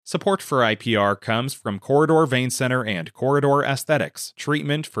Support for IPR comes from Corridor Vein Center and Corridor Aesthetics,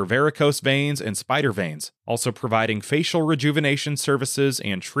 treatment for varicose veins and spider veins, also providing facial rejuvenation services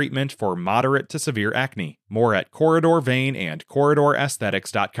and treatment for moderate to severe acne. More at Corridor Vein and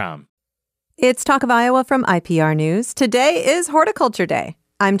CorridorAesthetics.com. It's Talk of Iowa from IPR News. Today is Horticulture Day.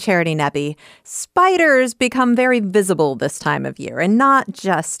 I'm Charity Nebbe. Spiders become very visible this time of year, and not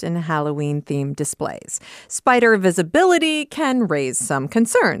just in Halloween-themed displays. Spider visibility can raise some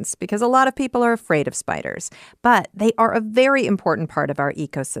concerns because a lot of people are afraid of spiders. But they are a very important part of our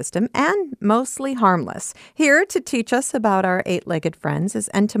ecosystem and mostly harmless. Here to teach us about our eight-legged friends is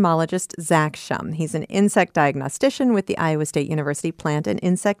entomologist Zach Shum. He's an insect diagnostician with the Iowa State University Plant and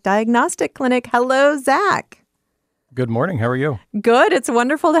Insect Diagnostic Clinic. Hello, Zach. Good morning. How are you? Good. It's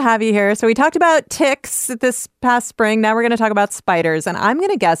wonderful to have you here. So we talked about ticks this past spring. Now we're going to talk about spiders. And I'm going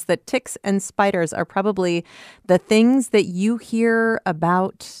to guess that ticks and spiders are probably the things that you hear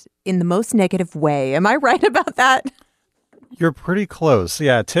about in the most negative way. Am I right about that? You're pretty close.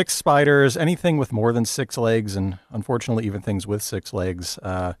 Yeah, ticks, spiders, anything with more than 6 legs, and unfortunately even things with 6 legs.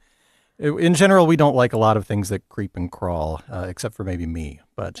 In general, we don't like a lot of things that creep and crawl, except for maybe me.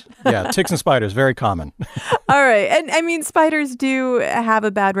 But yeah, ticks and spiders, very common. All right. And I mean, spiders do have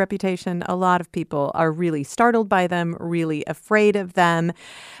a bad reputation. A lot of people are really startled by them, really afraid of them.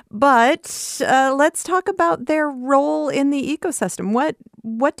 But let's talk about their role in the ecosystem.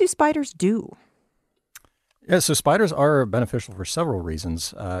 What do spiders do? Yeah, so spiders are beneficial for several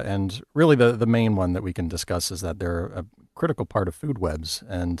reasons. And really the main one that we can discuss is that they're a critical part of food webs.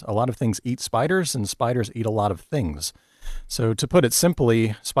 And a lot of things eat spiders, and spiders eat a lot of things. So to put it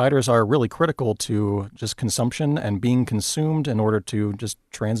simply, spiders are really critical to just consumption and being consumed in order to just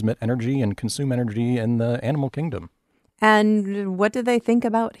transmit energy and consume energy in the animal kingdom. And what do they think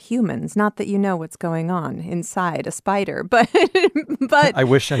about humans? Not that you know what's going on inside a spider, but I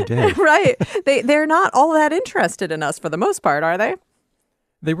wish I did. Right. They're not all that interested in us for the most part, are they?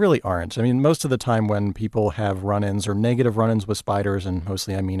 They really aren't. I mean, most of the time when people have run-ins or negative run-ins with spiders, and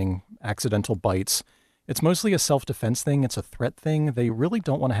mostly I'm meaning accidental bites, it's mostly a self-defense thing. It's a threat thing. They really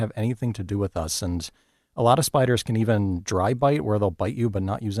don't want to have anything to do with us. And a lot of spiders can even dry bite, where they'll bite you but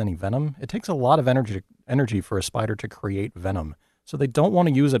not use any venom. It takes a lot of energy for a spider to create venom. So they don't want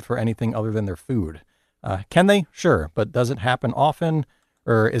to use it for anything other than their food. Can they? Sure. But does it happen often?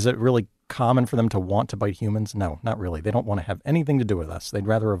 Or is it really common for them to want to bite humans? No, not really. They don't want to have anything to do with us. They'd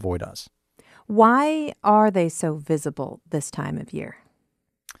rather avoid us. Why are they so visible this time of year?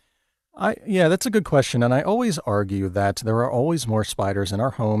 Yeah, that's a good question. And I always argue that there are always more spiders in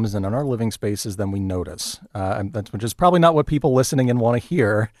our homes and in our living spaces than we notice. Which is probably not what people listening in want to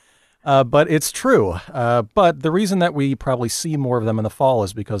hear, but it's true. But the reason that we probably see more of them in the fall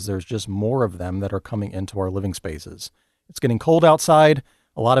is because there's just more of them that are coming into our living spaces. It's getting cold outside.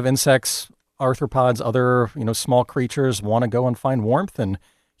 A lot of insects, arthropods, other small creatures want to go and find warmth, and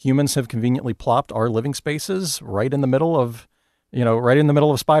humans have conveniently plopped our living spaces right in the middle of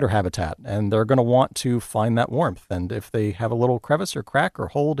spider habitat, and they're going to want to find that warmth. And if they have a little crevice or crack or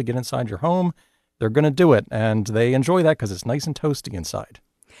hole to get inside your home, they're going to do it, and they enjoy that because it's nice and toasty inside.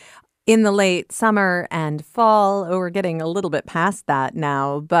 In the late summer and fall, we're getting a little bit past that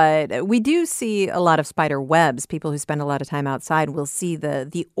now, but we do see a lot of spider webs. People who spend a lot of time outside will see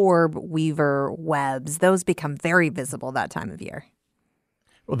the orb weaver webs. Those become very visible that time of year.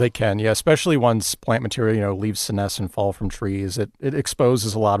 Well, they can, yeah, especially once plant material, leaves senesce and fall from trees. It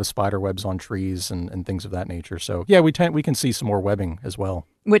exposes a lot of spider webs on trees and things of that nature. So, yeah, we can see some more webbing as well.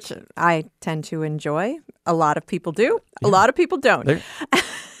 Which I tend to enjoy. A lot of people do. Yeah. A lot of people don't.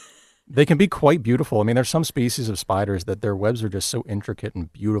 They can be quite beautiful. I mean, there's some species of spiders that their webs are just so intricate and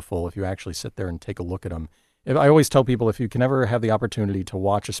beautiful if you actually sit there and take a look at them. I always tell people, if you can ever have the opportunity to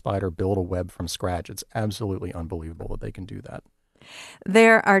watch a spider build a web from scratch, it's absolutely unbelievable that they can do that.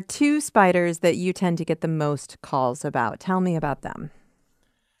 There are 2 spiders that you tend to get the most calls about. Tell me about them.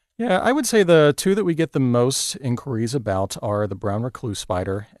 Yeah, I would say the 2 that we get the most inquiries about are the brown recluse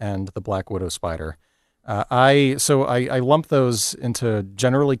spider and the black widow spider. I lump those into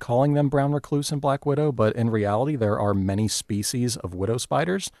generally calling them brown recluse and black widow, but in reality, there are many species of widow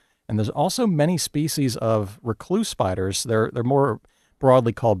spiders, and there's also many species of recluse spiders. They're more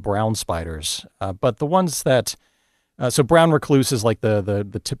broadly called brown spiders, but the ones that so brown recluse is like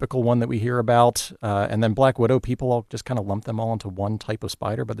the typical one that we hear about, and then black widow, people all just kind of lump them all into one type of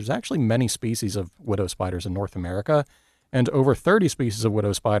spider, but there's actually many species of widow spiders in North America, and over 30 species of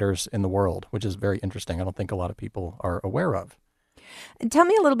widow spiders in the world, which is very interesting. I don't think a lot of people are aware of. Tell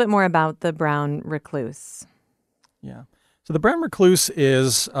me a little bit more about the brown recluse. Yeah. So the brown recluse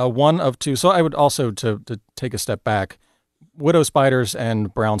is one of 2. So I would also, to take a step back, widow spiders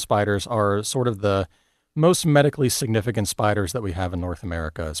and brown spiders are sort of the most medically significant spiders that we have in North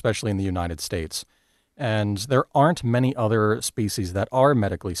America, especially in the United States. And there aren't many other species that are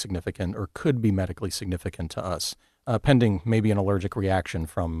medically significant or could be medically significant to us, pending maybe an allergic reaction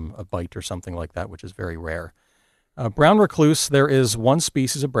from a bite or something like that, which is very rare. Brown recluse, there is one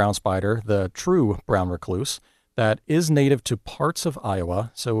species of brown spider, the true brown recluse, that is native to parts of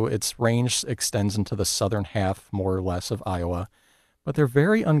Iowa, so its range extends into the southern half, more or less, of Iowa. But they're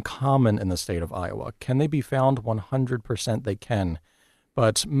very uncommon in the state of Iowa. Can they be found? 100% they can.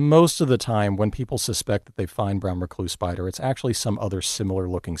 But most of the time, when people suspect that they find brown recluse spider, it's actually some other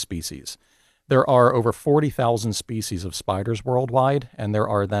similar-looking species. There are over 40,000 species of spiders worldwide, and there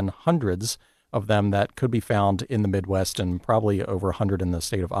are then hundreds of them that could be found in the Midwest and probably over 100 in the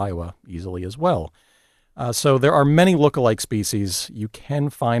state of Iowa easily as well. So there are many look-alike species. You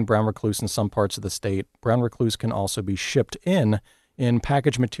can find brown recluse in some parts of the state. Brown recluse can also be shipped in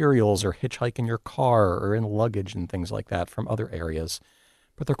packaged materials or hitchhike in your car or in luggage and things like that from other areas.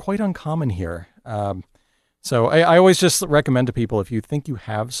 But they're quite uncommon here. So I always just recommend to people, if you think you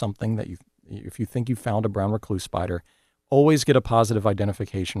have something if you think you found a brown recluse spider, always get a positive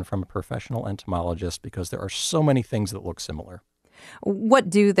identification from a professional entomologist because there are so many things that look similar. What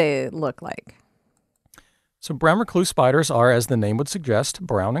do they look like? So brown recluse spiders are, as the name would suggest,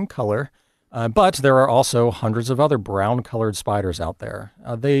 brown in color, but there are also hundreds of other brown-colored spiders out there.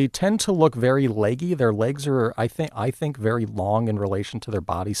 They tend to look very leggy. Their legs are, I think, very long in relation to their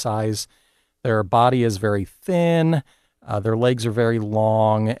body size. Their body is very thin. Their legs are very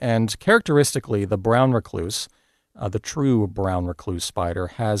long, and characteristically, the brown recluse, the true brown recluse spider,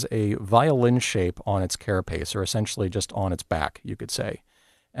 has a violin shape on its carapace, or essentially just on its back, you could say.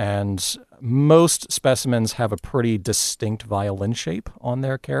 And most specimens have a pretty distinct violin shape on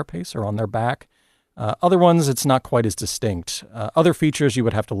their carapace or on their back. Other ones, it's not quite as distinct. Other features, you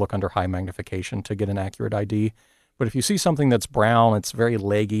would have to look under high magnification to get an accurate ID. But if you see something that's brown, it's very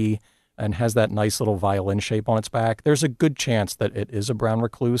leggy, and has that nice little violin shape on its back, there's a good chance that it is a brown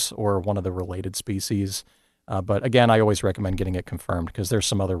recluse or one of the related species. But again, I always recommend getting it confirmed because there's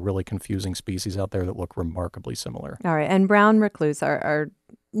some other really confusing species out there that look remarkably similar. All right. And brown recluse are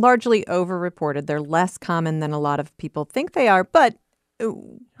largely overreported. They're less common than a lot of people think they are, but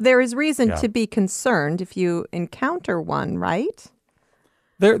there is reason to be concerned if you encounter one, right?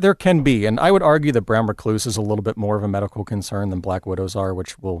 There can be, and I would argue that brown recluse is a little bit more of a medical concern than black widows are,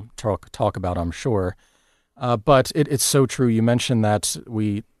 which we'll talk about, I'm sure. But it's so true. You mentioned that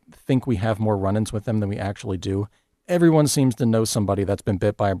we think we have more run-ins with them than we actually do. Everyone seems to know somebody that's been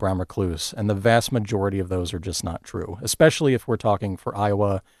bit by a brown recluse, and the vast majority of those are just not true, especially if we're talking for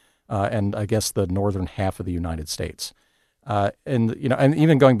Iowa and I guess the northern half of the United States. And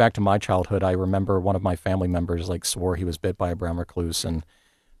even going back to my childhood, I remember one of my family members swore he was bit by a brown recluse, and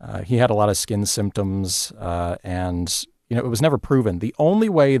he had a lot of skin symptoms, and it was never proven. The only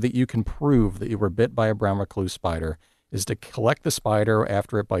way that you can prove that you were bit by a brown recluse spider is to collect the spider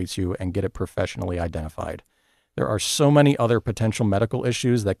after it bites you and get it professionally identified. There are so many other potential medical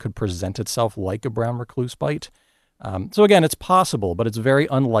issues that could present itself like a brown recluse bite. So again, it's possible, but it's very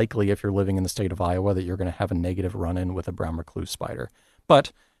unlikely if you're living in the state of Iowa that you're going to have a negative run-in with a brown recluse spider.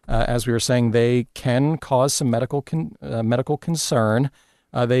 But as we were saying, they can cause some medical concern.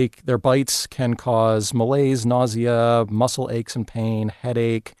 Their bites can cause malaise, nausea, muscle aches and pain,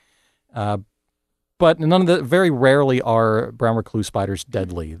 headache. But very rarely are brown recluse spiders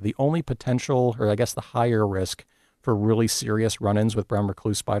deadly. The only potential, or I guess the higher risk for really serious run-ins with brown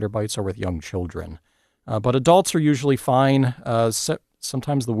recluse spider bites are with young children. But adults are usually fine.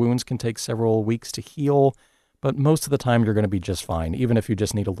 Sometimes the wounds can take several weeks to heal, but most of the time you're going to be just fine, even if you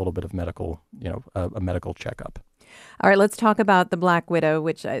just need a little bit of a medical checkup. All right, let's talk about the black widow,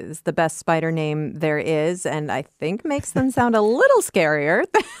 which is the best spider name there is, and I think makes them sound a little scarier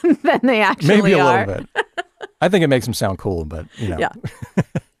than they actually are. Maybe a little bit. I think it makes them sound cool, but Yeah.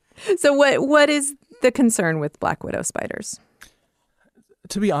 So what is the concern with black widow spiders?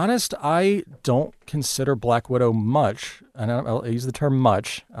 To be honest, I don't consider black widow much, and I'll use the term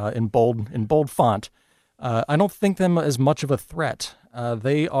much in bold font. I don't think them as much of a threat.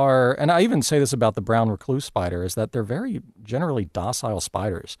 They are, and I even say this about the brown recluse spider, is that they're very generally docile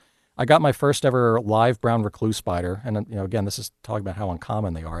spiders. I got my first ever live brown recluse spider, and again, this is talking about how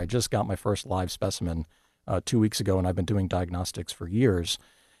uncommon they are. I just got my first live specimen 2 weeks ago, and I've been doing diagnostics for years.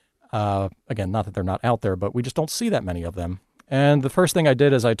 Again, not that they're not out there, but we just don't see that many of them. And the first thing I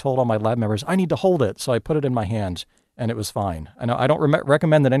did is I told all my lab members, I need to hold it. So I put it in my hand, and it was fine. I know I don't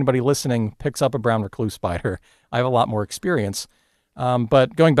recommend that anybody listening picks up a brown recluse spider. I have a lot more experience.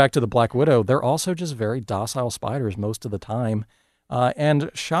 But going back to the black widow, they're also just very docile spiders most of the time.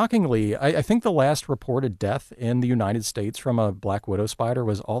 And shockingly, I think the last reported death in the United States from a black widow spider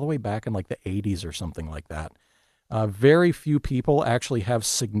was all the way back in like the 80s or something like that. Very few people actually have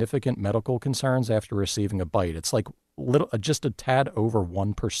significant medical concerns after receiving a bite. It's like just a tad over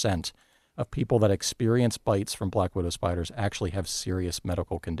 1% of people that experience bites from black widow spiders actually have serious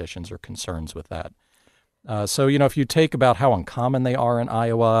medical conditions or concerns with that. So, if you take about how uncommon they are in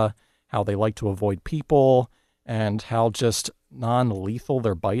Iowa, how they like to avoid people, and how just non-lethal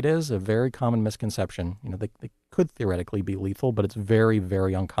their bite is, a very common misconception. They could theoretically be lethal, but it's very,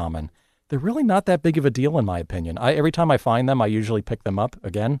 very uncommon. They're really not that big of a deal, in my opinion. Every time I find them, I usually pick them up.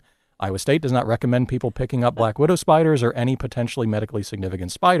 Again, Iowa State does not recommend people picking up black widow spiders or any potentially medically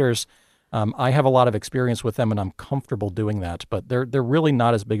significant spiders. I have a lot of experience with them, and I'm comfortable doing that, but they're really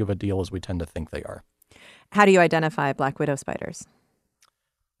not as big of a deal as we tend to think they are. How do you identify black widow spiders?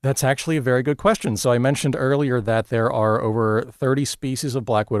 That's actually a very good question. So I mentioned earlier that there are over 30 species of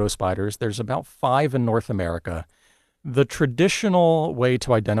black widow spiders. There's about 5 in North America. The traditional way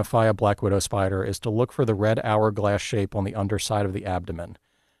to identify a black widow spider is to look for the red hourglass shape on the underside of the abdomen.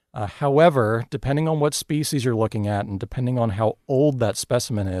 However, depending on what species you're looking at and depending on how old that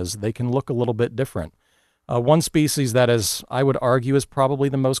specimen is, they can look a little bit different. One species that I would argue, is probably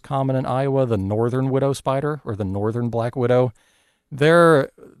the most common in Iowa, the northern widow spider or the northern black widow. They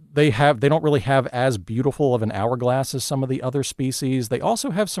don't really have as beautiful of an hourglass as some of the other species. They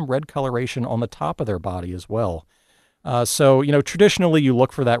also have some red coloration on the top of their body as well. So, traditionally you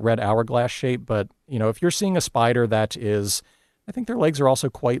look for that red hourglass shape, but, if you're seeing a spider that is, I think their legs are also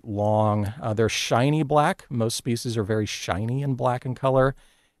quite long. They're shiny black. Most species are very shiny and black in color.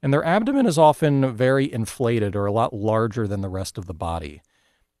 And their abdomen is often very inflated or a lot larger than the rest of the body.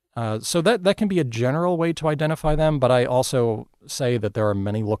 So that can be a general way to identify them, but I also say that there are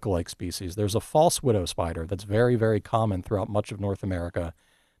many look-alike species. There's a false widow spider that's very, very common throughout much of North America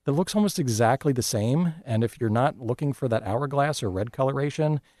that looks almost exactly the same, and if you're not looking for that hourglass or red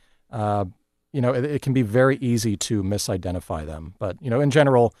coloration, it can be very easy to misidentify them. But, in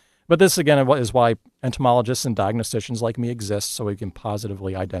general, but this, again, is why entomologists and diagnosticians like me exist, so we can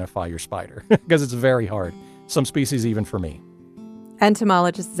positively identify your spider, because it's very hard, some species even for me.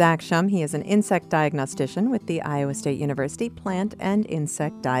 Entomologist Zach Shum, he is an insect diagnostician with the Iowa State University Plant and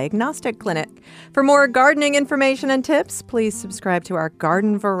Insect Diagnostic Clinic. For more gardening information and tips, please subscribe to our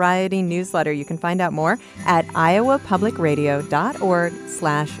Garden Variety newsletter. You can find out more at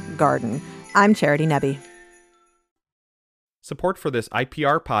iowapublicradio.org/garden. I'm Charity Nebbe. Support for this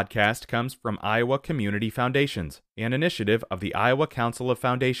IPR podcast comes from Iowa Community Foundations, an initiative of the Iowa Council of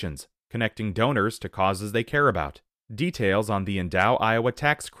Foundations, connecting donors to causes they care about. Details on the Endow Iowa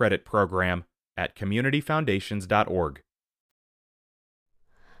Tax Credit Program at communityfoundations.org.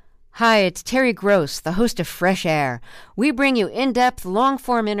 Hi, it's Terry Gross, the host of Fresh Air. We bring you in-depth,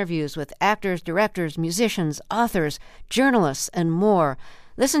 long-form interviews with actors, directors, musicians, authors, journalists, and more.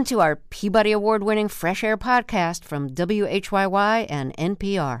 Listen to our Peabody Award-winning Fresh Air podcast from WHYY and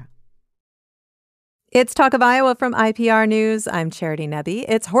NPR. It's Talk of Iowa from IPR News. I'm Charity Nebbe.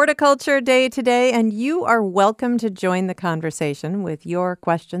 It's Horticulture Day today, and you are welcome to join the conversation with your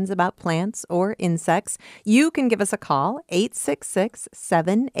questions about plants or insects. You can give us a call,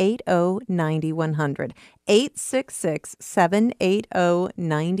 866-780-9100.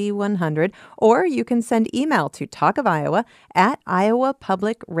 866-780-9100, or you can send email to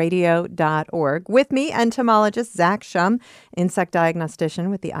talkofiowa@iowapublicradio.org. With me, entomologist Zach Shum, insect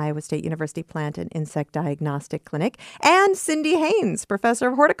diagnostician with the Iowa State University Plant and Insect Diagnostic Clinic, and Cindy Haynes, professor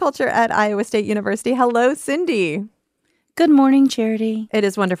of horticulture at Iowa State University. Hello, Cindy. Good morning, Charity. It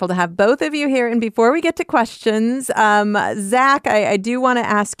is wonderful to have both of you here. And before we get to questions, Zach, I do want to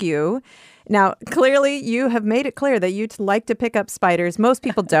ask you, now, clearly, you have made it clear that you like to pick up spiders. Most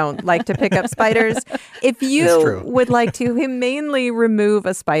people don't like to pick up spiders. If you would like to humanely remove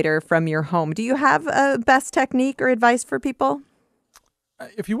a spider from your home, do you have a best technique or advice for people?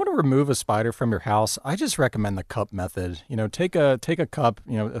 If you want to remove a spider from your house, I just recommend the cup method. Take a cup,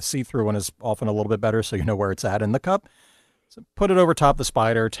 a see-through one is often a little bit better so you know where it's at in the cup. So put it over top the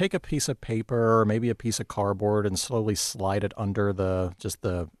spider, take a piece of paper or maybe a piece of cardboard and slowly slide it under the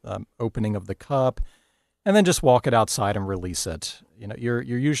opening of the cup, and then just walk it outside and release it. You're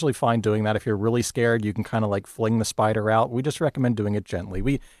usually fine doing that. If you're really scared, you can kind of like fling the spider out. We just recommend doing it gently.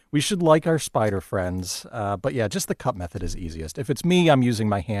 We should like our spider friends. But yeah, just the cup method is easiest. If it's me, I'm using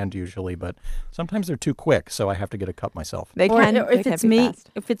my hand usually, but sometimes they're too quick, so I have to get a cup myself. They Or can. if they it's can be me, fast.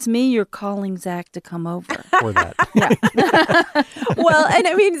 if it's me, you're calling Zach to come over. Or that. Well, and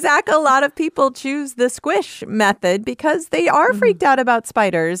I mean, Zach, a lot of people choose the squish method because they are freaked out about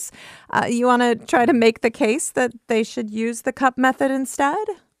spiders. You want to try to make the case that they should use the cup method instead?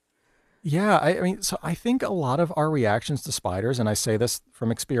 Yeah, I mean, so I think a lot of our reactions to spiders, and I say this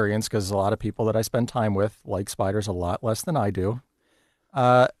from experience because a lot of people that I spend time with like spiders a lot less than I do.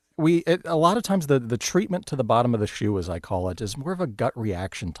 A lot of times the treatment to the bottom of the shoe, as I call it, is more of a gut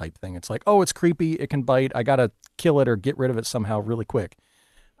reaction type thing. It's like, oh, it's creepy, it can bite, I gotta kill it or get rid of it somehow really quick.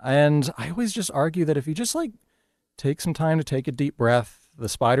 And I always just argue that if you just like take some time to take a deep breath, the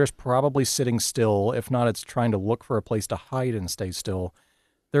spider's probably sitting still. If not, it's trying to look for a place to hide and stay still.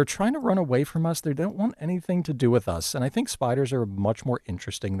 They're trying to run away from us. They don't want anything to do with us. And I think spiders are much more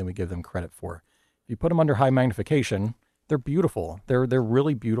interesting than we give them credit for. If you put them under high magnification, they're beautiful. They're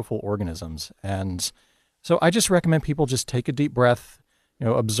really beautiful organisms. And so I just recommend people just take a deep breath,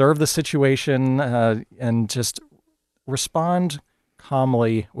 observe the situation, and just respond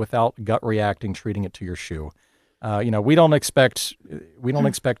calmly without gut reacting, treating it to your shoe. We don't expect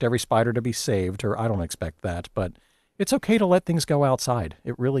every spider to be saved, or I don't expect that, but it's okay to let things go outside.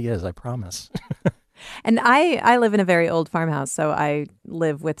 It really is, I promise. And I live in a very old farmhouse, so I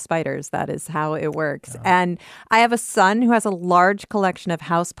live with spiders. That is how it works. Oh. And I have a son who has a large collection of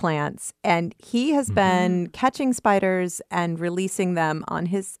houseplants, and he has been catching spiders and releasing them on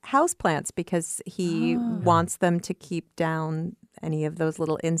his houseplants because he wants them to keep down any of those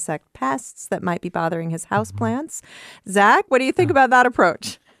little insect pests that might be bothering his houseplants. Zach, what do you think about that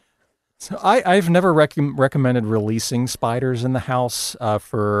approach? So I've never recommended releasing spiders in the house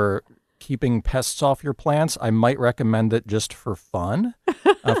for keeping pests off your plants. I might recommend it just for fun,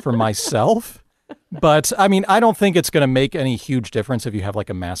 for myself. But I mean, I don't think it's going to make any huge difference if you have like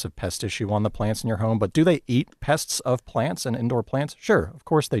a massive pest issue on the plants in your home. But do they eat pests of plants and indoor plants? Sure, of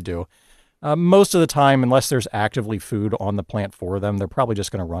course they do. Most of the time, unless there's actively food on the plant for them, they're probably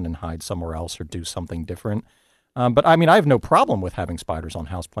just going to run and hide somewhere else or do something different. But I mean, I have no problem with having spiders on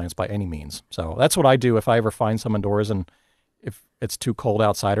houseplants by any means. So that's what I do if I ever find some indoors, and if it's too cold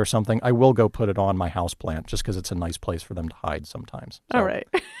outside or something, I will go put it on my houseplant just because it's a nice place for them to hide sometimes. So. All right.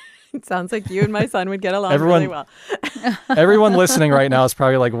 It sounds like you and my son would get along Everyone- really well. Everyone listening right now is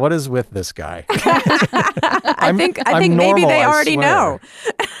probably like, what is with this guy? I think I'm maybe normal, they I already swear. know.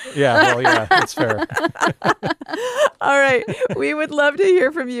 Yeah, well, yeah, that's fair. All right. We would love to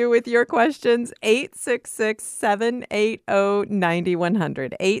hear from you with your questions.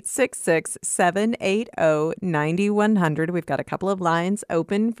 866-780-9100. 866-780-9100. We've got a couple of lines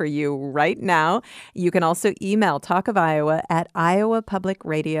open for you right now. You can also email Talk of Iowa at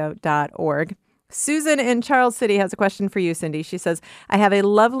iowapublicradio.org. Susan in Charles City has a question for you, Cindy. She says, I have a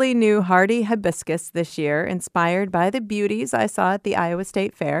lovely new hardy hibiscus this year, inspired by the beauties I saw at the Iowa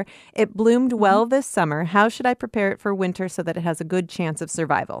State Fair. It bloomed well this summer. How should I prepare it for winter so that it has a good chance of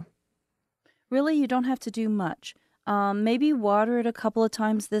survival? Really, you don't have to do much. Maybe water it a couple of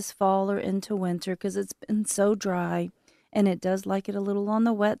times this fall or into winter because it's been so dry, and it does like it a little on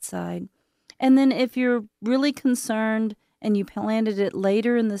the wet side. And then if you're really concerned and you planted it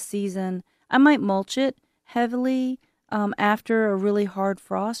later in the season, I might mulch it heavily after a really hard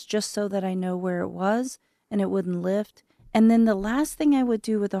frost just so that I know where it was and it wouldn't lift. And then the last thing I would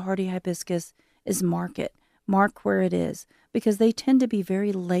do with a hardy hibiscus is mark it. Mark where it is because they tend to be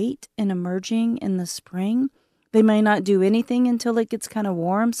very late in emerging in the spring. They may not do anything until it gets kind of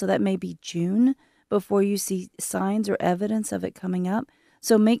warm, so that may be June before you see signs or evidence of it coming up.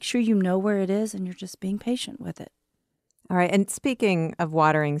 So make sure you know where it is and you're just being patient with it. All right. And speaking of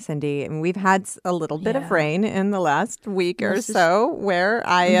watering, Cindy, we've had a little bit of rain in the last week or so where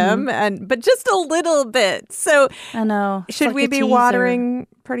I am, but just a little bit. So I know. Should we be watering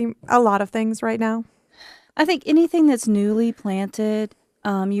a lot of things right now? I think anything that's newly planted,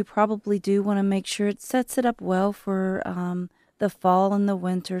 you probably do want to make sure it sets it up well for the fall and the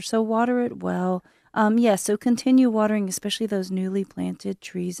winter. So water it well. So continue watering, especially those newly planted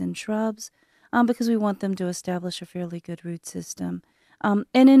trees and shrubs. Because we want them to establish a fairly good root system. And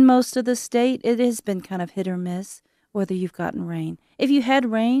in most of the state, it has been kind of hit or miss whether you've gotten rain. If you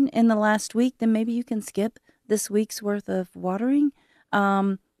had rain in the last week, then maybe you can skip this week's worth of watering.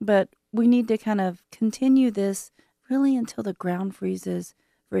 But we need to kind of continue this really until the ground freezes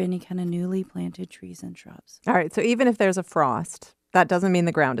for any kind of newly planted trees and shrubs. All right. So even if there's a frost, that doesn't mean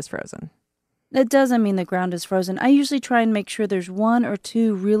the ground is frozen. That doesn't mean the ground is frozen. I usually try and make sure there's 1 or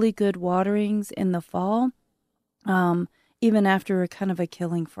 2 really good waterings in the fall, even after a kind of a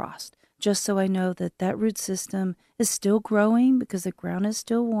killing frost, just so I know that that root system is still growing because the ground is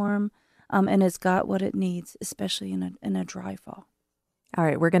still warm, and it's got what it needs, especially in a dry fall. All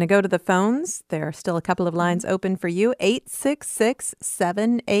right, we're going to go to the phones. There are still a couple of lines open for you.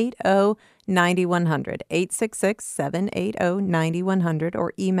 866-780-9100. 866-780-9100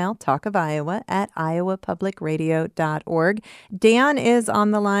 or email talkofiowa@iowapublicradio.org. Dan is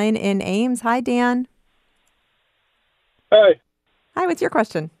on the line in Ames. Hi, Dan. Hi. Hi, what's your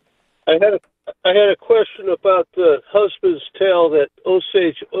question? I had a question about the husband's tale that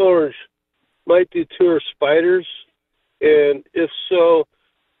Osage orange might deter spiders, and if so,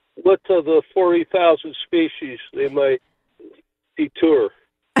 what of the 40,000 species they might deter?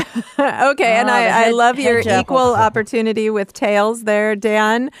 Okay, and I love your equal opportunity with tails there,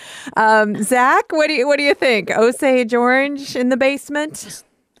 Dan. Zach, what do you think? Osage orange in the basement?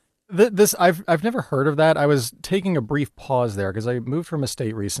 This I've never heard of that. I was taking a brief pause there because I moved from a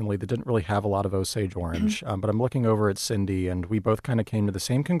state recently that didn't really have a lot of Osage orange. But I'm looking over at Cindy, and we both kind of came to the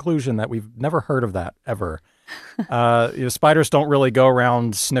same conclusion that we've never heard of that ever. Spiders don't really go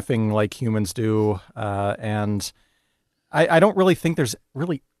around sniffing like humans do, and I don't really think there's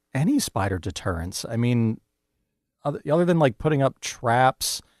really any spider deterrence. I mean, other than like putting up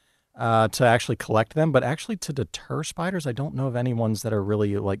traps to actually collect them, but actually to deter spiders, I don't know of any ones that are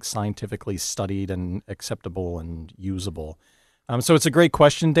really like scientifically studied and acceptable and usable. So it's a great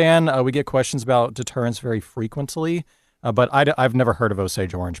question, Dan. We get questions about deterrence very frequently, but I've never heard of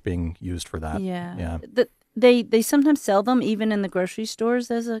Osage orange being used for that. Yeah. They sometimes sell them even in the grocery stores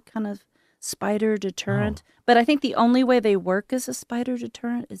as a kind of spider deterrent. But I think the only way they work as a spider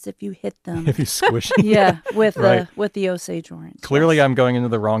deterrent is if you hit them. If you squish them. Yeah, with Right. the Osage orange. Clearly, I'm going into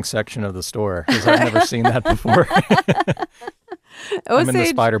the wrong section of the store because I've never seen that before. I'm in the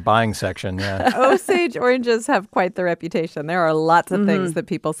spider buying section, yeah. Osage oranges have quite the reputation. There are lots of things that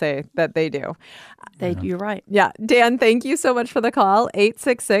people say that they do. You're right. Yeah. Dan, thank you so much for the call.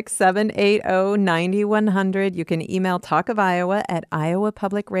 866-780-9100. You can email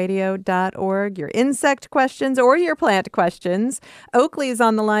talkofiowa@iowapublicradio.org. Your insect questions or your plant questions. Oakley's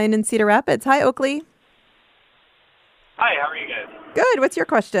on the line in Cedar Rapids. Hi, Oakley. Hi, how are you guys? Good. What's your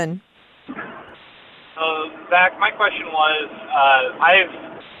question? So, Zach, my question was, I've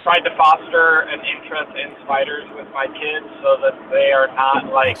tried to foster an interest in spiders with my kids so that they are not,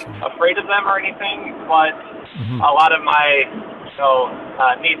 afraid of them or anything, but a lot of my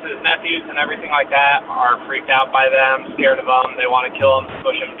nieces, nephews, and everything like that are freaked out by them, scared of them, they want to kill them,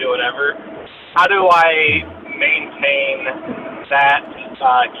 push them, do whatever. How do I maintain that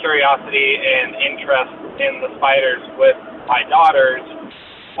curiosity and interest in the spiders with my daughters?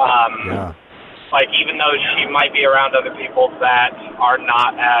 Even though she might be around other people that are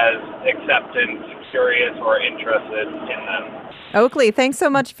not as acceptant, curious, or interested in them. Oakley, thanks so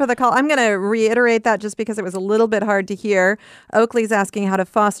much for the call. I'm going to reiterate that just because it was a little bit hard to hear. Oakley's asking how to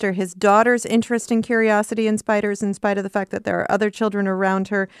foster his daughter's interest and curiosity in spiders in spite of the fact that there are other children around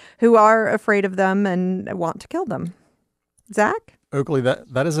her who are afraid of them and want to kill them. Zach? Oakley,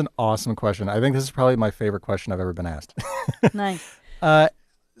 that is an awesome question. I think this is probably my favorite question I've ever been asked. Nice.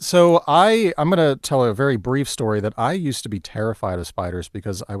 So I'm going to tell a very brief story that I used to be terrified of spiders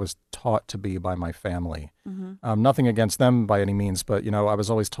because I was taught to be by my family. Nothing against them by any means, but, I was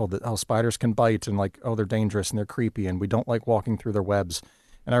always told that, spiders can bite and they're dangerous and they're creepy and we don't like walking through their webs.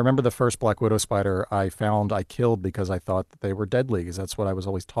 And I remember the first black widow spider I killed because I thought that they were deadly, because that's what I was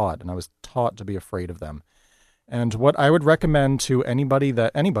always taught. And I was taught to be afraid of them. And what I would recommend to anybody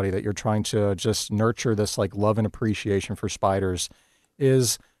that you're trying to just nurture this love and appreciation for spiders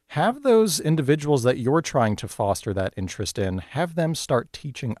is have those individuals that you're trying to foster that interest in, have them start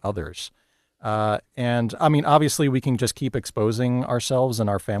teaching others. And I mean, obviously we can just keep exposing ourselves and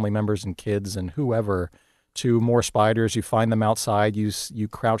our family members and kids and whoever to more spiders. You find them outside, you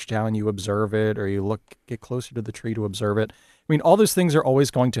crouch down, you observe it, or you get closer to the tree to observe it. I mean, all those things are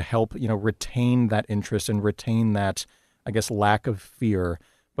always going to help, retain that interest and retain that, I guess, lack of fear.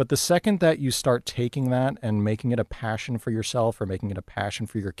 But the second that you start taking that and making it a passion for yourself or making it a passion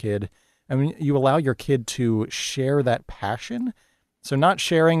for your kid, I mean, you allow your kid to share that passion. So not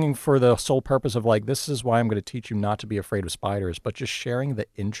sharing for the sole purpose of this is why I'm going to teach you not to be afraid of spiders, but just sharing the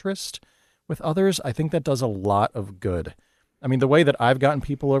interest with others. I think that does a lot of good. I mean, the way that I've gotten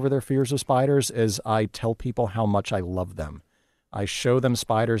people over their fears of spiders is I tell people how much I love them. I show them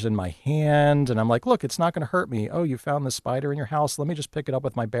spiders in my hand, and I'm like, look, it's not going to hurt me. Oh, you found this spider in your house. Let me just pick it up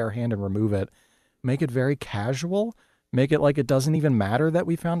with my bare hand and remove it. Make it very casual, make it like it doesn't even matter that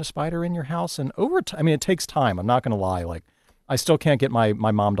we found a spider in your house. And over time, I mean, it takes time. I'm not going to lie. Like, I still can't get my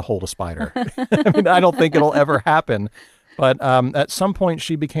mom to hold a spider. I mean, I don't think it'll ever happen. But at some point,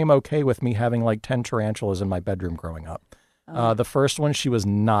 she became okay with me having like 10 tarantulas in my bedroom growing up. The first one she was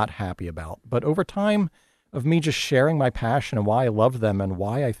not happy about. But over time of me just sharing my passion and why I love them and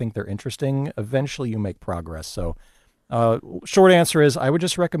why I think they're interesting, eventually you make progress. So short answer is I would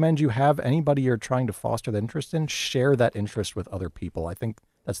just recommend you have anybody you're trying to foster that interest in, share that interest with other people. I think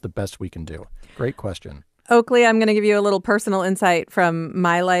that's the best we can do. Great question. Oakley, I'm going to give you a little personal insight from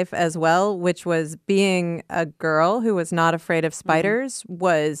my life as well, which was being a girl who was not afraid of spiders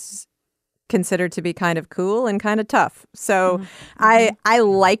was considered to be kind of cool and kind of tough. So I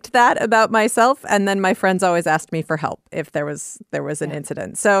liked that about myself. And then my friends always asked me for help if there was an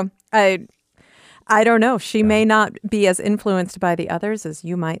incident. So I don't know. She may not be as influenced by the others as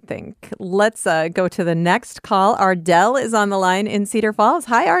you might think. Let's go to the next call. Ardell is on the line in Cedar Falls.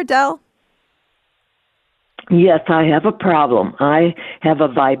 Hi, Ardell. Yes, I have a problem. I have a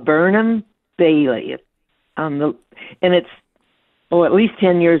viburnum bailey, and it's at least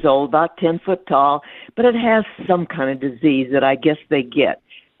 10 years old, about 10 foot tall, but it has some kind of disease that I guess they get.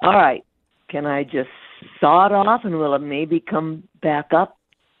 All right, can I just saw it off and will it maybe come back up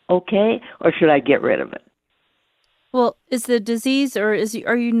okay, or should I get rid of it? Well, is the disease, or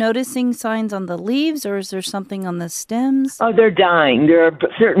are you noticing signs on the leaves, or is there something on the stems? Oh, they're dying. There are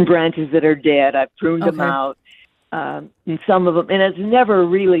certain branches that are dead. I've pruned them out. And some of them, and it's never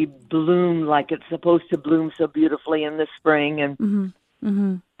really bloomed like it's supposed to bloom so beautifully in the spring and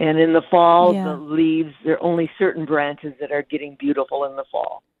and in the fall. The leaves, there are only certain branches that are getting beautiful in the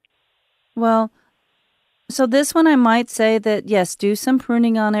fall. Well, so this one I might say that yes, do some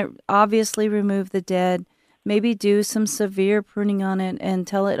pruning on it. Obviously, remove the dead. Maybe do some severe pruning on it and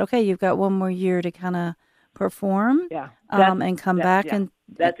tell it, okay, you've got one more year to kind of perform and come back and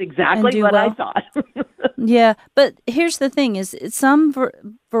that's exactly what I thought. Yeah, but here's the thing is some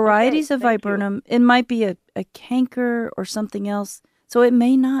varieties of viburnum, it might be a canker or something else, so it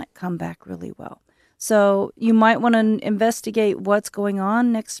may not come back really well. So you might want to investigate what's going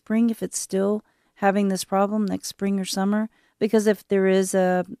on next spring if it's still having this problem next spring or summer, because if there is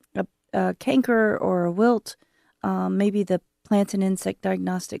a canker or a wilt, maybe the Plant and Insect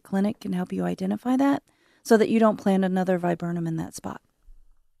Diagnostic Clinic can help you identify that so that you don't plant another viburnum in that spot.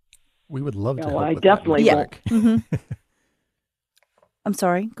 We would love to help I with definitely that. will. I'm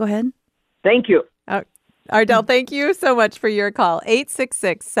sorry. Go ahead. Thank you. Ardell, thank you so much for your call.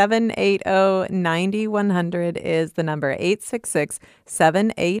 866-780-9100 is the number.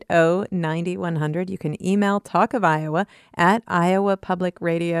 866-780-9100. You can email Talk of Iowa at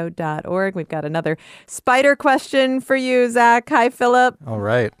iowapublicradio.org. We've got another spider question for you, Zach. Hi, Philip. All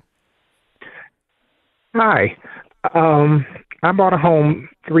right. Hi. I bought a home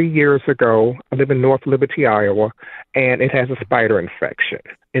 3 years ago. I live in North Liberty, Iowa, and it has a spider infestation.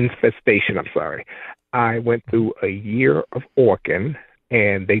 I went through a year of orkin,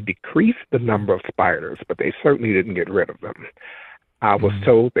 and they decreased the number of spiders, but they certainly didn't get rid of them. I was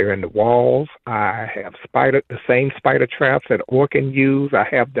told they're in the walls. I have the same spider traps that orkin use. I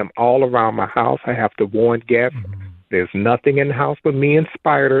have them all around my house. I have to warn guests, there's nothing in the house but me and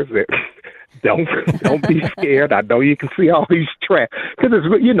spiders. Don't be scared. I know you can see all these traps. Because,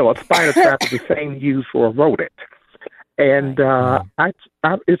 a spider trap is the same used for a rodent. And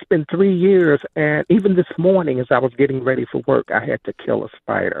it's been 3 years, and even this morning as I was getting ready for work, I had to kill a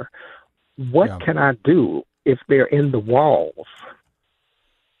spider. What can I do if they're in the walls?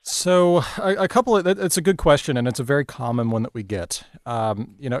 So it's a good question, and it's a very common one that we get.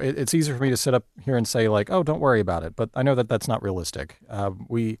 It's easier for me to sit up here and say, like, oh, don't worry about it. But I know that that's not realistic.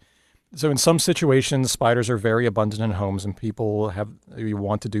 So in some situations, spiders are very abundant in homes, and people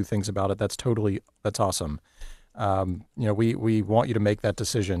want to do things about it. That's awesome. We want you to make that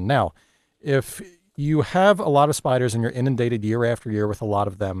decision. Now, if you have a lot of spiders and you're inundated year after year with a lot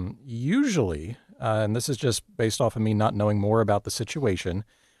of them, usually, and this is just based off of me not knowing more about the situation,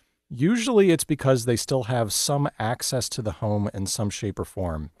 usually it's because they still have some access to the home in some shape or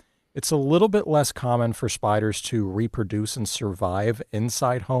form. It's a little bit less common for spiders to reproduce and survive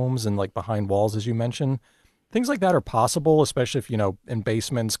inside homes and like behind walls, as you mentioned. Things like that are possible, especially if, in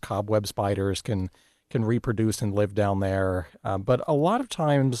basements, cobweb spiders can reproduce and live down there. But a lot of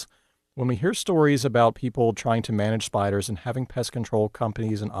times when we hear stories about people trying to manage spiders and having pest control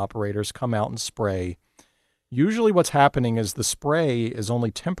companies and operators come out and spray, usually what's happening is the spray is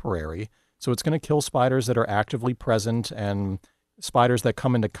only temporary. So it's going to kill spiders that are actively present and spiders that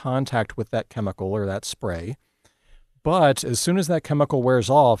come into contact with that chemical or that spray. But as soon as that chemical wears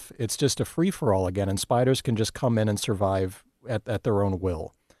off, it's just a free-for-all again, and spiders can just come in and survive at their own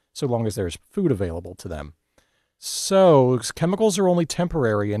will, so long as there's food available to them. So chemicals are only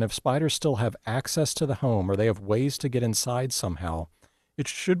temporary, and if spiders still have access to the home or they have ways to get inside somehow, it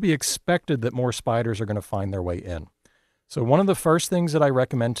should be expected that more spiders are going to find their way in. So one of the first things that I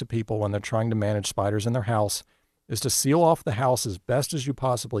recommend to people when they're trying to manage spiders in their house is to seal off the house as best as you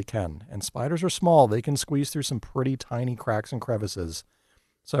possibly can. And spiders are small. They can squeeze through some pretty tiny cracks and crevices.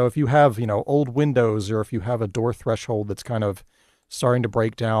 So if you have, old windows, or if you have a door threshold that's kind of starting to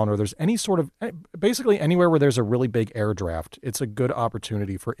break down, or there's any sort of, basically anywhere where there's a really big air draft, it's a good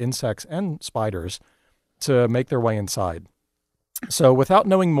opportunity for insects and spiders to make their way inside. So without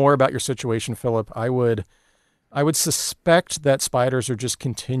knowing more about your situation, Philip, I would suspect that spiders are just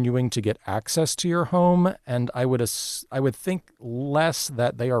continuing to get access to your home, and I would think less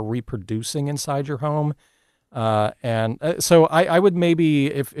that they are reproducing inside your home. So I would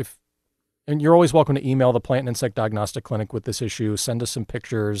maybe, and you're always welcome to email the Plant and Insect Diagnostic Clinic with this issue. Send us some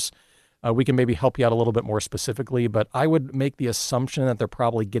pictures. We can maybe help you out a little bit more specifically, but I would make the assumption that they're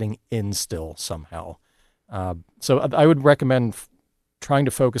probably getting in still somehow. So I would recommend trying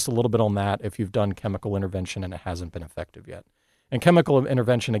to focus a little bit on that if you've done chemical intervention and it hasn't been effective yet. And chemical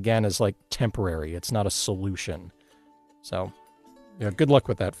intervention, again, is like temporary. It's not a solution. So, good luck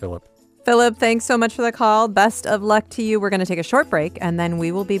with that, Philip. Philip, thanks so much for the call. Best of luck to you. We're going to take a short break, and then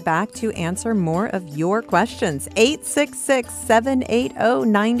we will be back to answer more of your questions.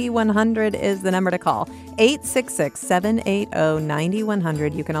 866-780-9100 is the number to call.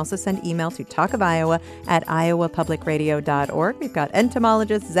 866-780-9100. You can also send email to talkofiowa@iowapublicradio.org. We've got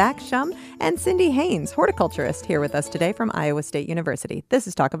entomologist Zach Shum and Cindy Haynes, horticulturist, here with us today from Iowa State University. This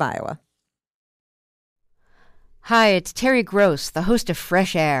is Talk of Iowa. Hi, it's Terry Gross, the host of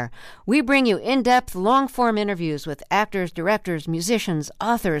Fresh Air. We bring you in-depth, long-form interviews with actors, directors, musicians,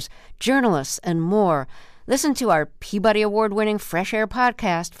 authors, journalists, and more. Listen to our Peabody Award-winning Fresh Air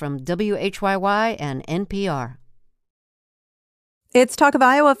podcast from WHYY and NPR. It's Talk of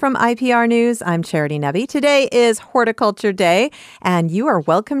Iowa from IPR News. I'm Charity Nebbe. Today is Horticulture Day, and you are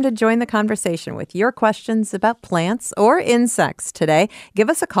welcome to join the conversation with your questions about plants or insects today. Give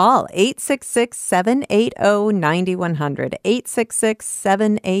us a call, 866-780-9100,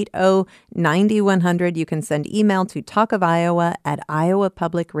 866-780-9100. You can send email to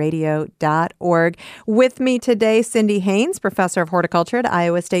talkofiowa@iowapublicradio.org. With me today, Cindy Haynes, professor of horticulture at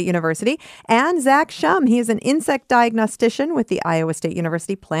Iowa State University, and Zach Shum. He is an insect diagnostician with the Iowa State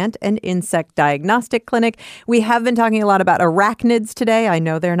University Plant and Insect Diagnostic Clinic. We have been talking a lot about arachnids today. I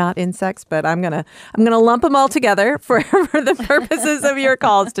know they're not insects, but I'm gonna lump them all together for the purposes of your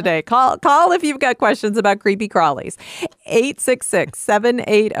calls today. Call if you've got questions about creepy crawlies.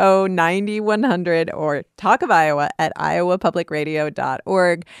 866-780-9100 or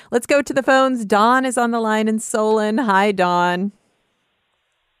talkofiowa@iowapublicradio.org. Let's go to the phones. Dawn is on the line in Solon. Hi, Dawn.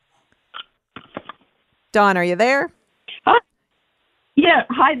 Dawn, are you there? Yeah,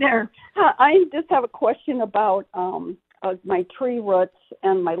 hi there. I just have a question about my tree roots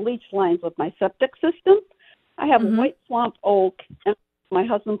and my leach lines with my septic system. I have a white swamp oak, and my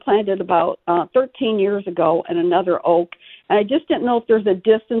husband planted about 13 years ago, and another oak. And I just didn't know if there's a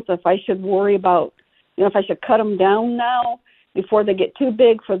distance, if I should worry about, if I should cut them down now before they get too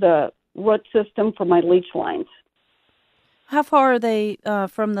big for the root system for my leach lines. How far are they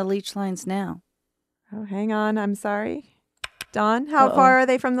from the leach lines now? Oh, hang on. I'm sorry. Dawn, how far are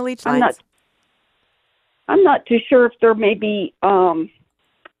they from the leach lines? I'm not too sure if they're maybe 10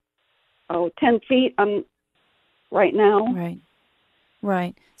 feet right now.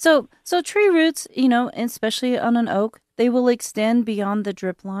 Right. So tree roots, especially on an oak, they will extend beyond the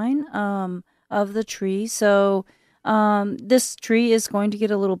drip line of the tree. So this tree is going to get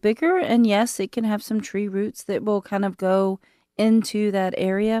a little bigger, and yes, it can have some tree roots that will kind of go into that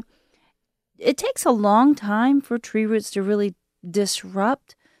area. It takes a long time for tree roots to really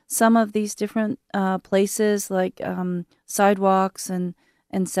disrupt some of these different places like sidewalks and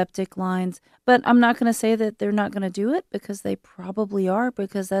septic lines. But I'm not going to say that they're not going to do it, because they probably are,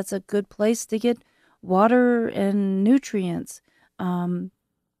 because that's a good place to get water and nutrients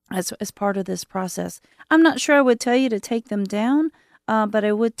as part of this process. I'm not sure I would tell you to take them down, but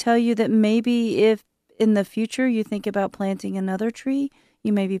I would tell you that maybe if in the future you think about planting another tree,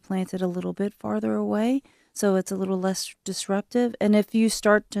 you maybe plant it a little bit farther away so it's a little less disruptive. And if you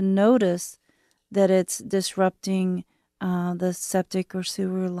start to notice that it's disrupting the septic or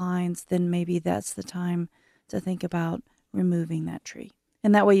sewer lines, then maybe that's the time to think about removing that tree.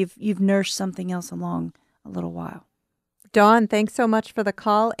 And that way you've nursed something else along a little while. Dawn, thanks so much for the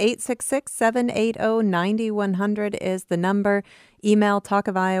call. 866-780-9100 is the number. Email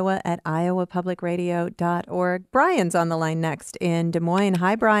talkofiowa@iowapublicradio.org. Brian's on the line next in Des Moines.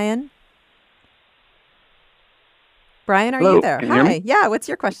 Hi, Brian. Brian, are Hello, you there? can you hear Hi. me? Yeah, what's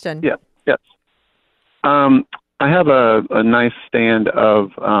your question? Yes. I have a nice stand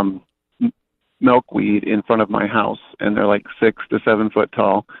of milkweed in front of my house, and they're like 6 to 7 foot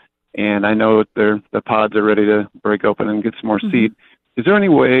tall. And I know the pods are ready to break open and get some more seed. Is there any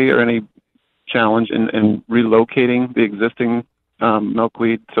way or any challenge in relocating the existing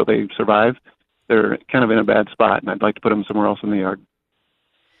milkweed so they survive? They're kind of in a bad spot, and I'd like to put them somewhere else in the yard.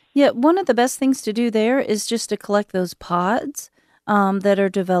 Yeah, one of the best things to do there is just to collect those pods that are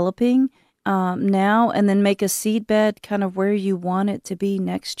developing now, and then make a seed bed kind of where you want it to be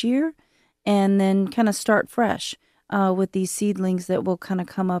next year, and then kind of start fresh with these seedlings that will kind of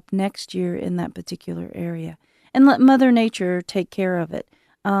come up next year in that particular area. And let Mother Nature take care of it.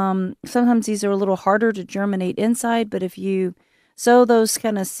 Sometimes these are a little harder to germinate inside, but if you sow those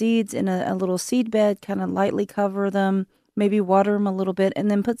kind of seeds in a little seed bed, kind of lightly cover them, maybe water them a little bit,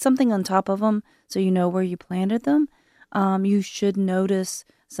 and then put something on top of them so you know where you planted them, you should notice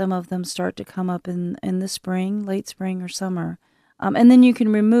some of them start to come up in the spring, late spring or summer. And then you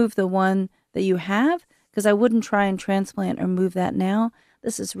can remove the one that you have, because I wouldn't try and transplant or move that now.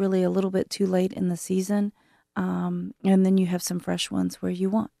 This is really a little bit too late in the season. And then you have some fresh ones where you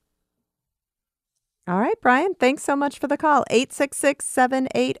want. All right, Brian, thanks so much for the call.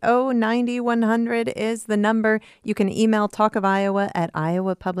 866-780-9100 is the number. You can email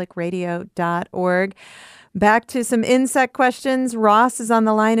talkofiowa@iowapublicradio.org. Back to some insect questions. Ross is on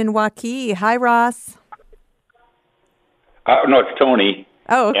the line in Waukee. Hi, Ross. No, it's Tony.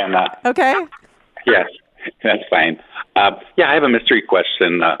 Oh, and, okay. Yes, that's fine. I have a mystery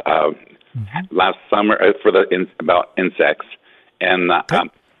question. Last summer about insects, and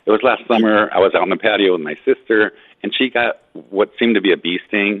it was last summer. I was out on the patio with my sister, and she got what seemed to be a bee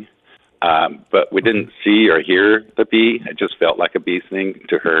sting, but we didn't see or hear the bee. It just felt like a bee sting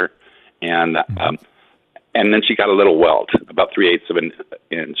to her, and then she got a little welt, about 3/8 of an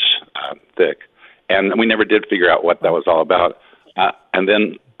inch thick, and we never did figure out what that was all about. And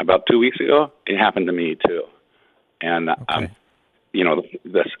then about 2 weeks ago, it happened to me too. And,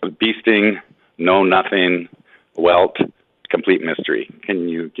 this bee sting, no nothing, welt, complete mystery. Can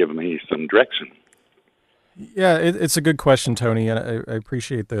you give me some direction? Yeah, it's a good question, Tony, and I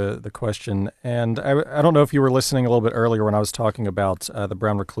appreciate the question. And I don't know if you were listening a little bit earlier when I was talking about the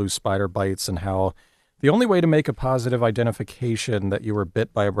brown recluse spider bites and how the only way to make a positive identification that you were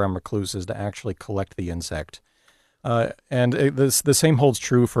bit by a brown recluse is to actually collect the insect. The same holds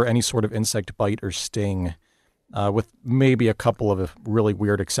true for any sort of insect bite or sting, with maybe a couple of really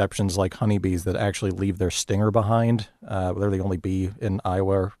weird exceptions like honeybees that actually leave their stinger behind. They're the only bee in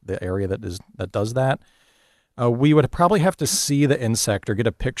Iowa, the area that does that. We would probably have to see the insect or get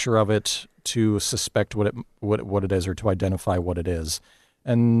a picture of it to suspect what it is or to identify what it is.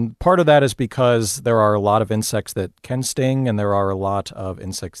 And part of that is because there are a lot of insects that can sting and there are a lot of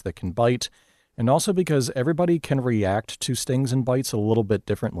insects that can bite. And also because everybody can react to stings and bites a little bit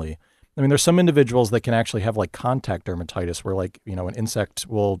differently. I mean, there's some individuals that can actually have like contact dermatitis where an insect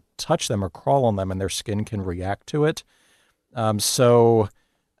will touch them or crawl on them and their skin can react to it. So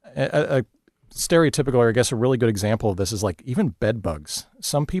a stereotypical, or I guess a really good example of this is like even bed bugs.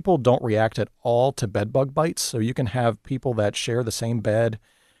 Some people don't react at all to bed bug bites. So you can have people that share the same bed.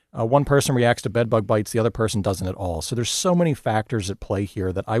 One person reacts to bed bug bites, the other person doesn't at all. So there's so many factors at play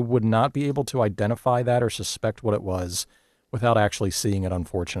here that I would not be able to identify that or suspect what it was without actually seeing it,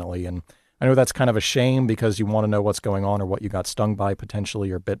 unfortunately. And I know that's kind of a shame because you want to know what's going on or what you got stung by potentially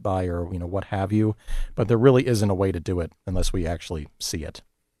or bit by or, what have you. But there really isn't a way to do it unless we actually see it.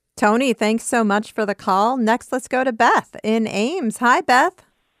 Tony, thanks so much for the call. Next, let's go to Beth in Ames. Hi, Beth.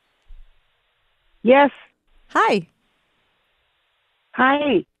 Yes. Hi.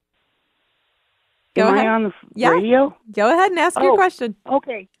 Hi. Go Am ahead. I on the radio? Go ahead and ask your question.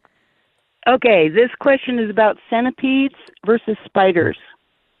 Okay. Okay, this question is about centipedes versus spiders.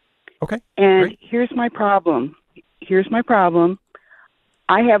 Okay. And great. Here's my problem.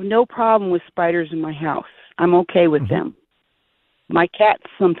 I have no problem with spiders in my house. I'm okay with them. My cats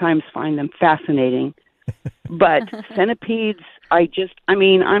sometimes find them fascinating. But centipedes,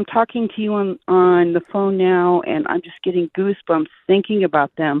 I'm talking to you on the phone now, and I'm just getting goosebumps thinking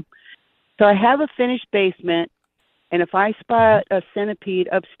about them. So I have a finished basement, and if I spot a centipede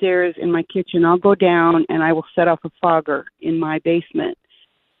upstairs in my kitchen, I'll go down and I will set off a fogger in my basement.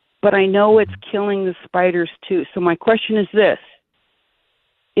 But I know it's killing the spiders too. So my question is this.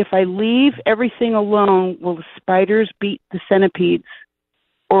 if I leave everything alone, will the spiders beat the centipedes,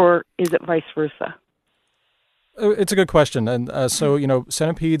 or is it vice versa? It's a good question. And so,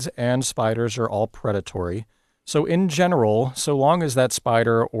 centipedes and spiders are all predatory. So in general, so long as that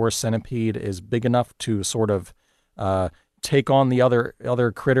spider or centipede is big enough to sort of take on the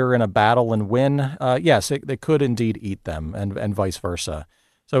other critter in a battle and win, yes, they could indeed eat them, and vice versa.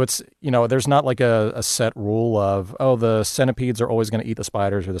 So it's, there's not like a set rule of, the centipedes are always going to eat the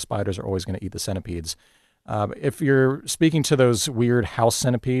spiders or the spiders are always going to eat the centipedes. If you're speaking to those weird house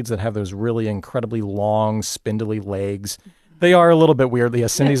centipedes that have those really incredibly long, spindly legs, they are a little bit weird. Yeah,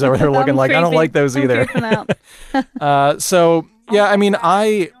 Cindy's over there looking like, I don't like those either. So, yeah, I mean,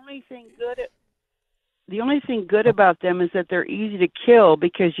 The only thing good about them is that they're easy to kill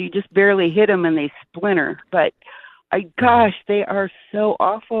because you just barely hit them and they splinter. But, gosh, they are so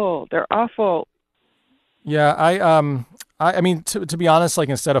awful. They're awful. Yeah, I mean, to be honest, like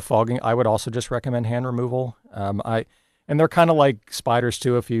instead of fogging, I would also just recommend hand removal. And they're kind of like spiders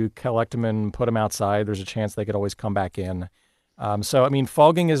too. If you collect them and put them outside, there's a chance they could always come back in. So, I mean,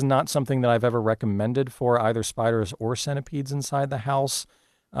 fogging is not something that I've ever recommended for either spiders or centipedes inside the house.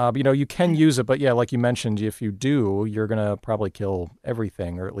 You can use it, but yeah, like you mentioned, if you do, you're going to probably kill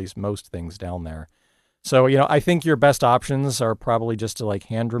everything or at least most things down there. So, I think your best options are probably just to like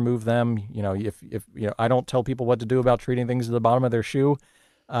hand remove them. If I don't tell people what to do about treating things at the bottom of their shoe.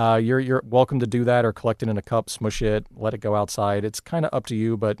 You're welcome to do that or collect it in a cup, smush it, let it go outside. It's kind of up to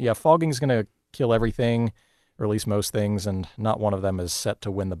you, but yeah, fogging is going to kill everything, or at least most things, and not one of them is set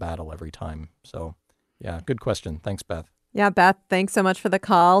to win the battle every time. So, yeah, good question. Thanks, Beth. Yeah, Beth, thanks so much for the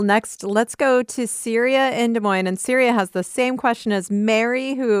call. Next, let's go to Syria in Des Moines. And Syria has the same question as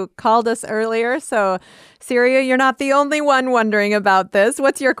Mary, who called us earlier. So, Syria, you're not the only one wondering about this.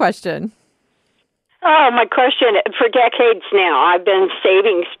 What's your question? Oh, my question, for decades now, I've been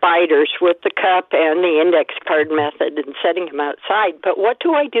saving spiders with the cup and the index card method and setting them outside. But what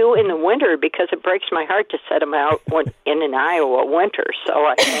do I do in the winter? Because it breaks my heart to set them out in an Iowa winter.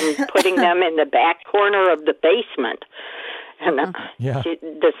 So I'm putting them in the back corner of the basement. And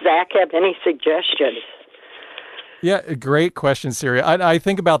does Zach have any suggestions? Yeah, great question, Syria. I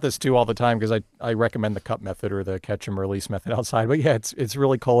think about this too all the time because I recommend the cup method or the catch and release method outside. But yeah, it's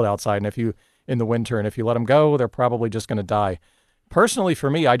really cold outside, and in the winter, and if you let them go, they're probably just going to die. Personally, for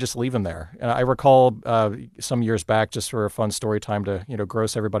me, I just leave them there. And I recall some years back, just for a fun story time to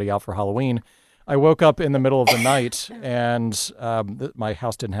gross everybody out for Halloween, I woke up in the middle of the night, and my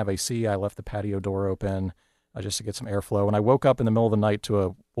house didn't have AC. I left the patio door open just to get some airflow, and I woke up in the middle of the night to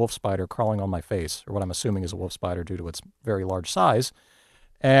a wolf spider crawling on my face, or what I'm assuming is a wolf spider due to its very large size.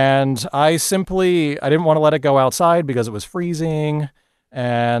 And I didn't want to let it go outside because it was freezing.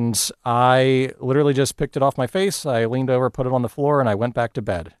 And I literally just picked it off my face. I leaned over, put it on the floor, and I went back to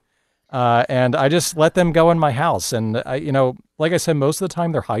bed. And I just let them go in my house. And, like I said, most of the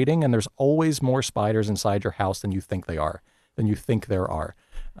time they're hiding, and there's always more spiders inside your house than you think there are.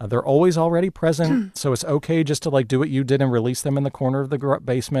 They're always already present, so it's okay just to do what you did and release them in the corner of the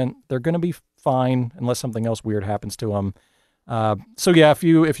basement. They're going to be fine unless something else weird happens to them. So yeah,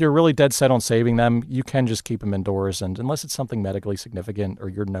 if you're really dead set on saving them, you can just keep them indoors, and unless it's something medically significant or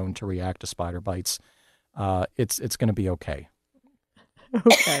you're known to react to spider bites, it's going to be okay.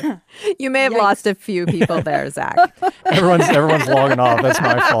 Okay. You may have lost a few people there, Zach. Everyone's logging off. That's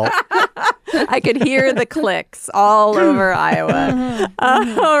my fault. I could hear the clicks all over Iowa.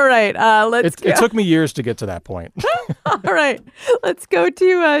 All right. Let's go. It took me years to get to that point. All right. Let's go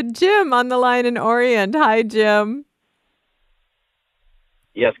to Jim on the line in Orient. Hi, Jim.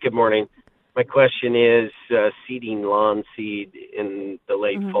 Yes, good morning. My question is seeding lawn seed in the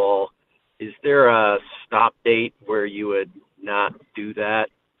late fall. Is there a stop date where you would not do that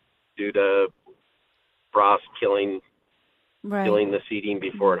due to frost killing the seeding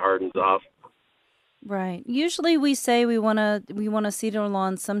before it hardens off? Right. Usually we say we want to seed our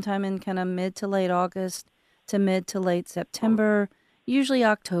lawn sometime in kind of mid to late August to mid to late September. Usually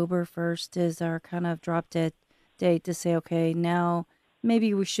October 1st is our kind of drop dead date to say, okay, now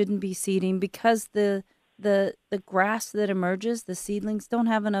maybe we shouldn't be seeding because the grass that emerges, the seedlings don't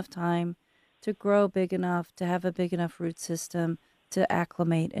have enough time to grow big enough, to have a big enough root system to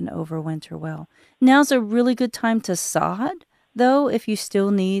acclimate and overwinter well. Now's a really good time to sod, though, if you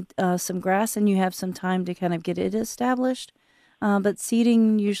still need some grass and you have some time to kind of get it established. But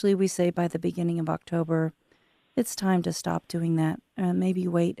seeding, usually we say by the beginning of October, it's time to stop doing that. Maybe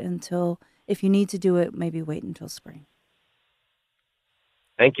wait until, if you need to do it, maybe wait until spring.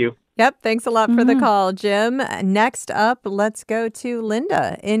 Thank you. Yep. Thanks a lot for the call, Jim. Next up, let's go to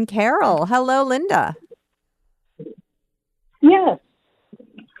Linda in Carroll. Hello, Linda. Yes.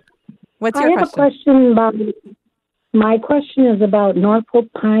 What's your I have a question about, my question is about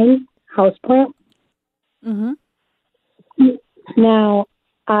Norfolk pine houseplant. Mm-hmm. Now,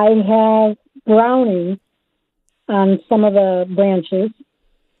 I have browning on some of the branches.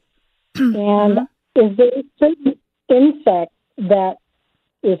 And is there a certain insect that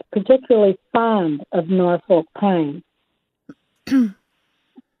is particularly fond of Norfolk pine?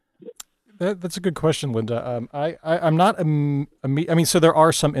 That's a good question, Linda. I'm not. I mean, so there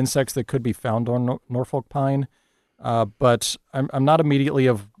are some insects that could be found on Norfolk pine, but I'm not immediately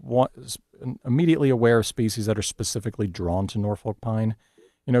aware of species that are specifically drawn to Norfolk pine.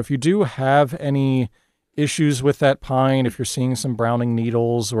 You know, if you do have any issues with that pine, if you're seeing some browning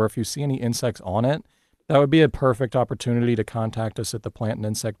needles, or if you see any insects on it, that would be a perfect opportunity to contact us at the Plant and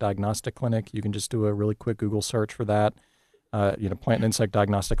Insect Diagnostic Clinic. You can just do a really quick Google search for that. Plant and Insect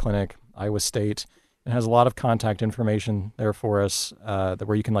Diagnostic Clinic, Iowa State. It has a lot of contact information there for us,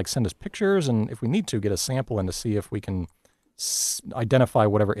 where you can send us pictures, and if we need to, get a sample in to see if we can identify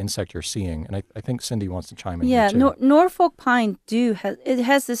whatever insect you're seeing. And I think Cindy wants to chime in. Yeah, here too. Norfolk pine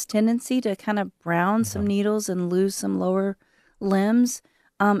has this tendency to kind of brown some needles and lose some lower limbs.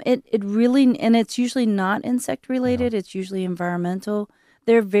 It really, and it's usually not insect related. It's usually environmental.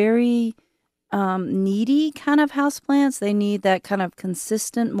 They're very needy kind of houseplants. They need that kind of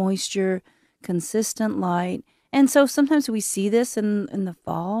consistent moisture, consistent light. And so sometimes we see this in the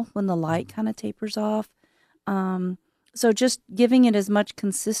fall when the light kind of tapers off. So just giving it as much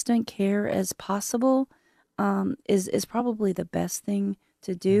consistent care as possible is probably the best thing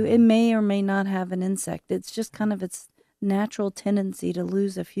to do. It may or may not have an insect. It's just kind of its natural tendency to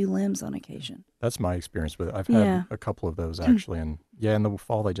lose a few limbs on occasion. That's my experience with it. I've had a couple of those actually, and in the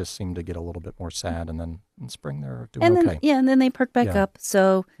fall they just seem to get a little bit more sad, and then in spring they're doing okay. And then they perk back up.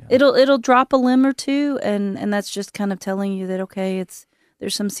 So it'll drop a limb or two, and that's just kind of telling you that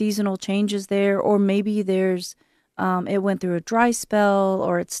there's some seasonal changes there, or maybe there's it went through a dry spell,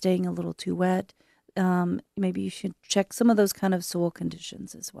 or it's staying a little too wet. Maybe you should check some of those kind of soil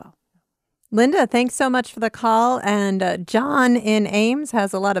conditions as well. Linda, thanks so much for the call. And John in Ames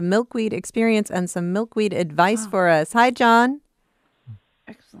has a lot of milkweed experience and some milkweed advice for us. Hi, John.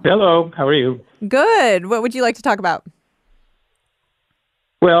 Excellent. Hello. How are you? Good. What would you like to talk about?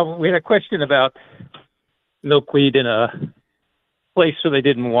 Well, we had a question about milkweed in a place where they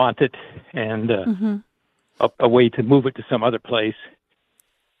didn't want it, and a way to move it to some other place.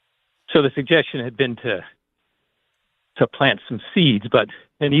 So the suggestion had been to plant some seeds, but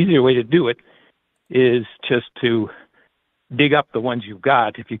an easier way to do it is just to dig up the ones you've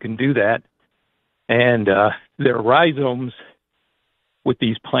got, if you can do that. And there are rhizomes with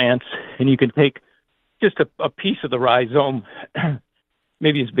these plants, and you can take just a piece of the rhizome,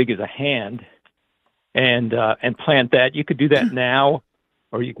 maybe as big as a hand, and plant that. You could do that now,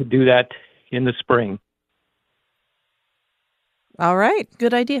 or you could do that in the spring. All right.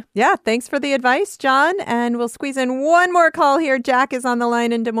 Good idea. Yeah. Thanks for the advice, John. And we'll squeeze in one more call here. Jack is on the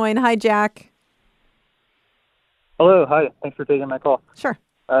line in Des Moines. Hi, Jack. Hello. Hi. Thanks for taking my call. Sure.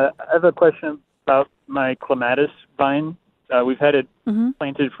 I have a question about my clematis vine. We've had it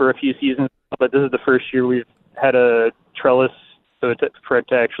planted for a few seasons, but this is the first year we've had a trellis for it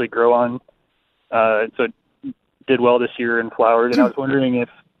to actually grow on. So it did well this year and flowered. And I was wondering if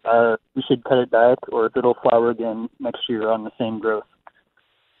we should cut it back, or if it'll flower again next year on the same growth.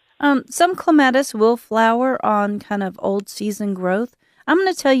 Some clematis will flower on kind of old season growth. I'm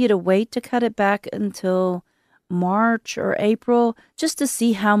going to tell you to wait to cut it back until March or April, just to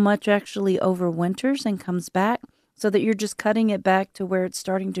see how much actually overwinters and comes back, so that you're just cutting it back to where it's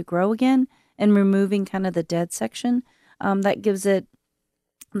starting to grow again and removing kind of the dead section. That gives it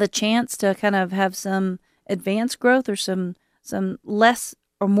the chance to kind of have some advanced growth, or some less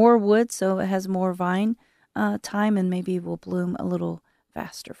or more wood, so it has more vine time, and maybe will bloom a little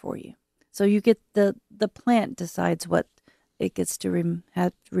faster for you. So you get the plant decides what it gets to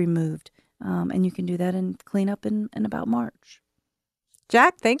have removed, and you can do that and clean up in about March.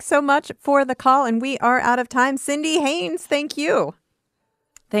 Jack, thanks so much for the call, and we are out of time. Cindy Haynes, thank you.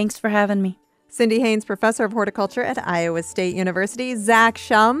 Thanks for having me. Cindy Haynes, professor of horticulture at Iowa State University. Zach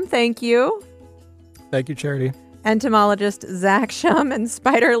Shum, thank you. Thank you, Charity. Entomologist Zach Shum, and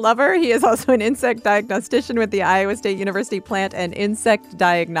spider lover. He is also an insect diagnostician with the Iowa State University Plant and Insect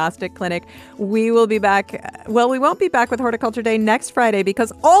Diagnostic Clinic. We will be back. Well, we won't be back with Horticulture Day next Friday,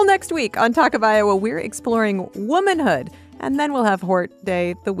 because all next week on Talk of Iowa, we're exploring womanhood. And then we'll have Hort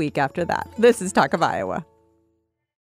Day the week after that. This is Talk of Iowa.